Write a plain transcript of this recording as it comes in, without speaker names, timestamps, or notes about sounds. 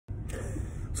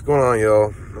What's going on,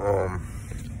 y'all?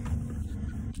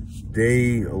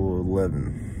 Day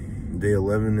 11. Day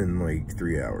 11 in like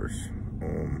 3 hours.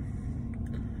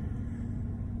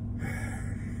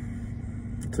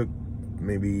 Took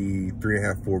maybe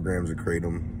 3.5, 4 grams of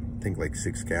kratom. I think like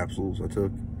 6 capsules I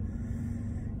took.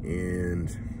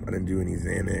 And I didn't do any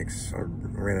Xanax. I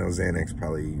ran out of Xanax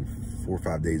probably 4 or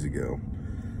 5 days ago.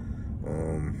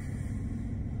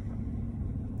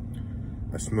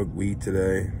 I smoked weed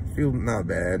today. Feel not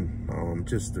bad.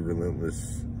 Just the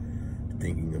relentless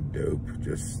thinking of dope. It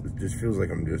just feels like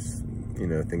I'm just, you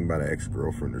know, thinking about an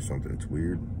ex-girlfriend or something. It's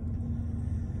weird.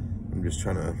 I'm just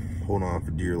trying to hold on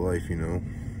for dear life, you know.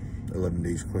 11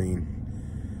 days clean.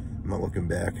 I'm not looking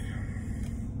back.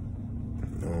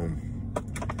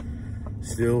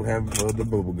 Still have the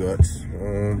bubble guts.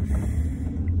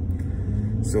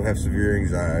 Still have severe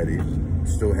anxiety.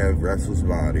 Still have restless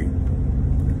body.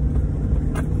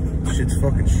 Shit's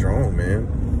fucking strong,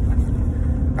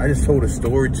 man. I just told a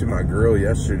story to my girl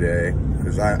yesterday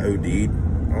because I OD'd.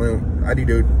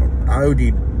 I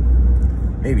OD'd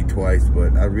maybe twice,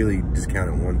 but I really just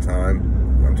counted one time.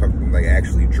 I'm talking like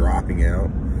actually dropping out.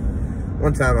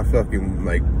 One time I fucking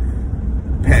like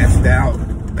passed out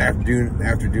after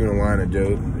doing a line of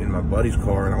dope in my buddy's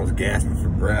car, and I was gasping for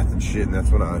breath and shit, and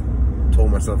that's when I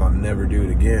told myself I'll never do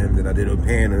it again. Then I did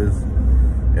Opanas,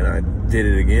 and I did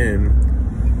it again.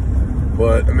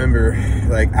 But I remember,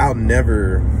 like,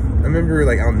 never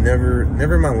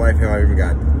in my life have I even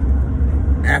got,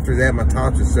 after that, my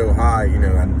tolerance was so high, you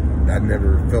know, I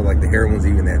never felt like the heroin was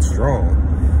even that strong.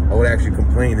 I would actually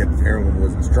complain that the heroin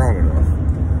wasn't strong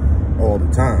enough all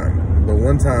the time. But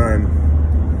one time,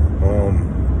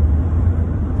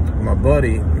 my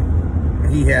buddy,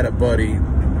 he had a buddy,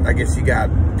 I guess he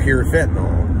got pure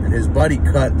fentanyl, and his buddy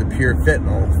cut the pure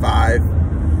fentanyl,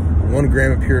 1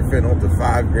 gram of pure fentanyl to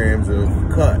 5 grams of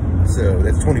cut. So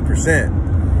that's 20%.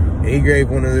 And he gave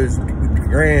one of those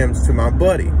grams to my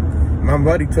buddy. My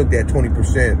buddy took that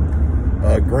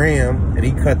 20% gram and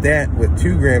he cut that with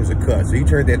 2 grams of cut. So he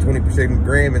turned that 20%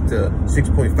 gram into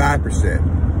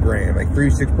 6.5% gram, like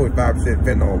 6.5%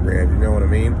 fentanyl grams, you know what I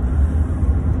mean?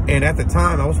 And at the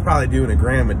time, I was probably doing 1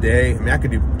 gram a day. I mean, I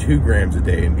could do 2 grams a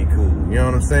day and be cool. You know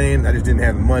what I'm saying? I just didn't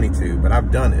have the money to, but I've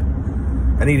done it.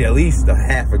 I need at least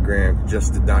 1/2 gram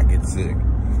just to not get sick.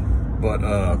 But,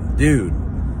 dude,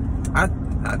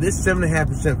 this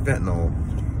 7.5% fentanyl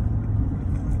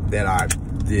that I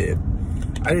did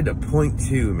a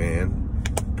 0.2, man.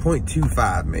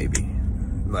 0.25 maybe.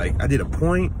 Like, I did a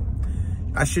point.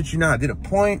 I shit you not, I did a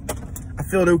point. I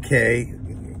felt okay.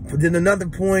 But then another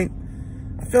point,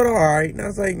 I felt all right. And I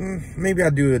was like, maybe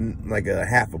I'll do it like a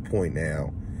 1/2 point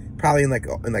now. Probably in like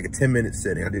a 10-minute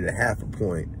setting. I did a 1/2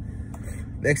 point.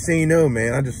 Next thing you know,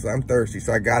 man, I'm thirsty.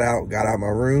 So I got out my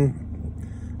room.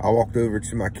 I walked over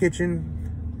to my kitchen.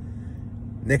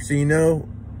 Next thing you know,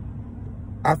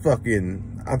 I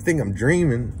think I'm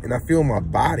dreaming, and I feel my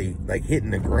body like hitting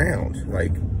the ground,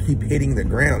 like keep hitting the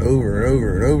ground over and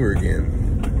over and over again.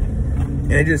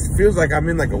 And it just feels like I'm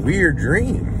in like a weird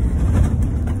dream,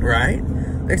 right?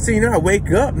 Next thing you know, I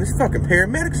wake up and there's fucking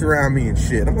paramedics around me and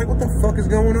shit. I'm like, what the fuck is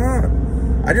going on?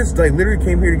 I just like literally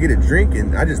came here to get a drink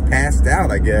and I just passed out,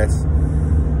 I guess.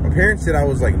 My parents said I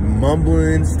was like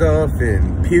mumbling stuff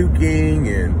and puking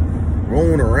and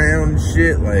rolling around and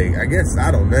shit. Like, I guess, I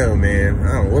don't know, man.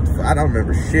 I don't know what the fuck. I don't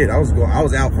remember shit. I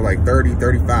was out for like 30,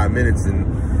 35 minutes, and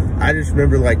I just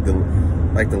remember like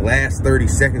the last 30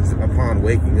 seconds upon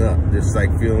waking up, just like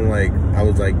feeling like I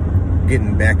was like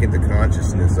getting back into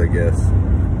consciousness, I guess.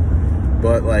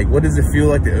 But like, what does it feel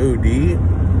like to OD?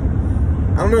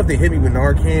 I don't know if they hit me with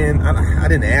Narcan. I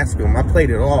didn't ask them. I played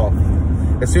it off.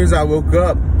 As soon as I woke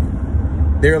up,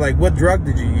 they were like, "What drug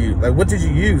did you use? Like, what did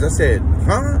you use?" I said,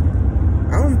 "Huh?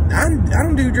 I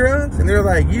don't do drugs." And they're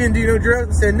like, "You didn't do no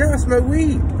drugs?" I said, "No, I smoke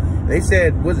weed." And they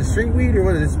said, "Was it street weed or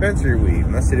was it dispensary weed?"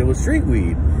 And I said, "It was street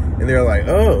weed." And they're like,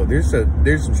 "Oh, there's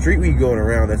some street weed going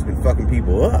around that's been fucking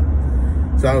people up."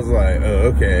 So I was like,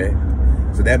 "Oh, okay."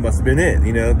 So that must have been it.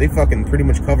 You know, they fucking pretty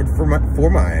much covered for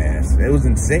my ass. It was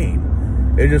insane.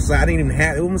 It just like, I didn't even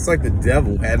have, it almost like the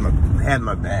devil had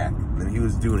my back, and he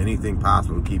was doing anything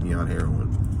possible to keep me on heroin.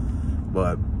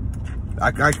 But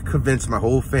I convinced my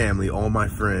whole family, all my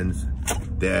friends,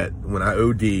 that when I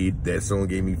OD'd, that someone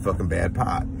gave me fucking bad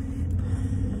pot.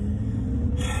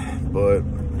 But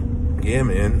yeah,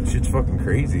 man, shit's fucking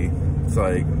crazy. It's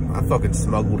like I fucking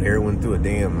smuggled heroin through a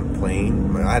damn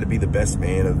plane. I had to be the best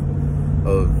man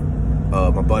of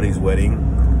my buddy's wedding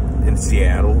in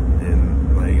Seattle, and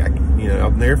like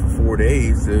I'm there for 4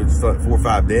 days, so it's like 4 or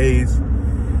 5 days,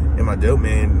 and my dope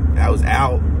man, I was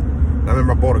out I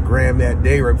remember I bought a gram that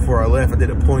day right before I left. I did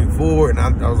a 0.4, and I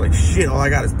was like, shit, all I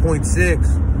got is 0.6.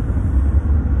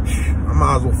 I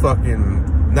might as well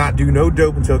fucking not do no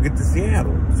dope until I get to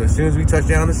Seattle. So as soon as we touch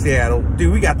down to Seattle,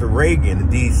 dude, we got the Reagan in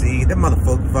DC. That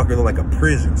motherfucker looked like a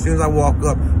prison. As soon as I walk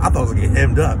up, I thought I was gonna get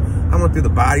hemmed up. I went through the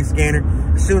body scanner.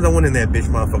 As soon as I went in that bitch,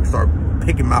 motherfucker started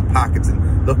picking my pockets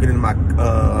and looking in my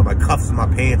my cuffs and my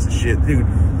pants and shit. Dude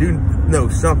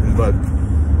knows something, but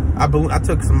I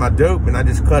took some of my dope and I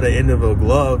just cut an end of a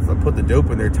glove. I put the dope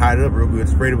in there, tied it up real good,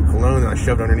 sprayed it with cologne, and I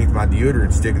shoved it underneath my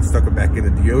deodorant stick and stuck it back in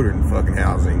the deodorant fucking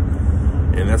housing.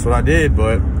 And that's what I did,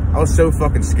 but I was so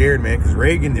fucking scared, man, because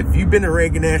Reagan, if you've been to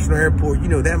Reagan National Airport, you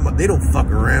know that they don't fuck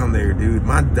around there, dude.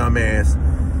 My dumb ass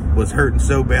was hurting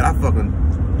so bad. I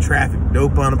fucking trafficked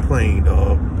dope on a plane,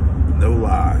 dog. No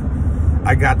lie.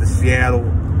 I got to Seattle.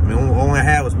 I mean, all I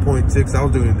had was 0.6. I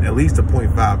was doing at least a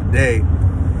 0.5 a day.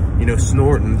 You know,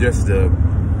 snorting just to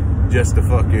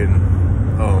fucking,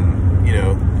 you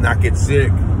know, not get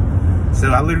sick. So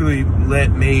I literally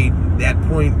made that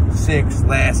 0.6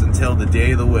 last until the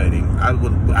day of the wedding. I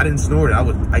didn't snort it.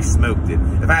 I smoked it.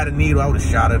 If I had a needle, I would have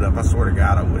shot it up. I swear to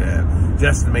God, I would have,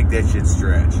 just to make that shit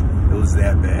stretch. It was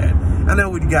that bad. I know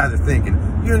what you guys are thinking.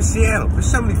 You're in Seattle.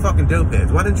 There's so many fucking dope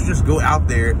heads. Why didn't you just go out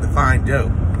there to find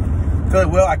dope?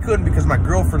 Well, I couldn't because my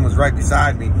girlfriend was right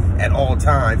beside me at all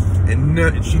times,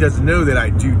 and she doesn't know that I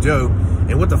do dope.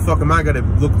 And what the fuck am I gonna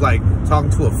look like talking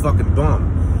to a fucking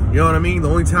bum? You know what I mean? The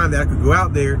only time that I could go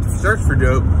out there to search for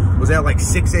dope was at like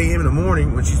 6 a.m. in the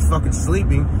morning when she's fucking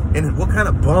sleeping. And what kind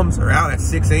of bums are out at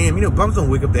 6 a.m.? You know, bums don't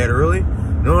wake up that early. You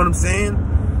know what I'm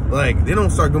saying? Like, they don't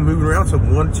start moving around till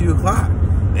 1 or 2 o'clock.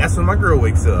 That's when my girl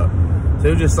wakes up. So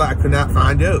it was just like I could not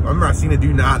find dope. I remember I seen a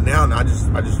dude not now, and I just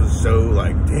was so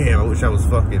like, damn, I wish I was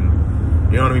fucking,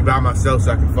 you know what I mean, by myself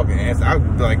so I can fucking ask. I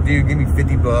would be like, dude, give me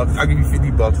 50 bucks. I'll give you 50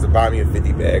 bucks to buy me a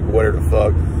 50 bag or whatever the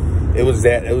fuck. It was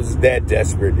that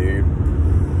desperate, dude.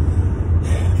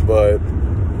 But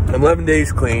 11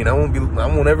 days clean. I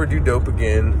won't ever do dope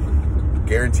again.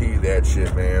 Guarantee you that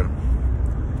shit,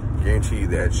 man. Guarantee you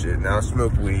that shit. Now I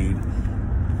smoke weed.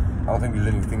 I don't think there's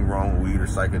anything wrong with weed or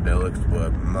psychedelics,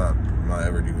 but I'm not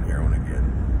ever doing heroin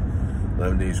again.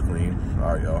 11 days clean.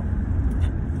 All right, y'all.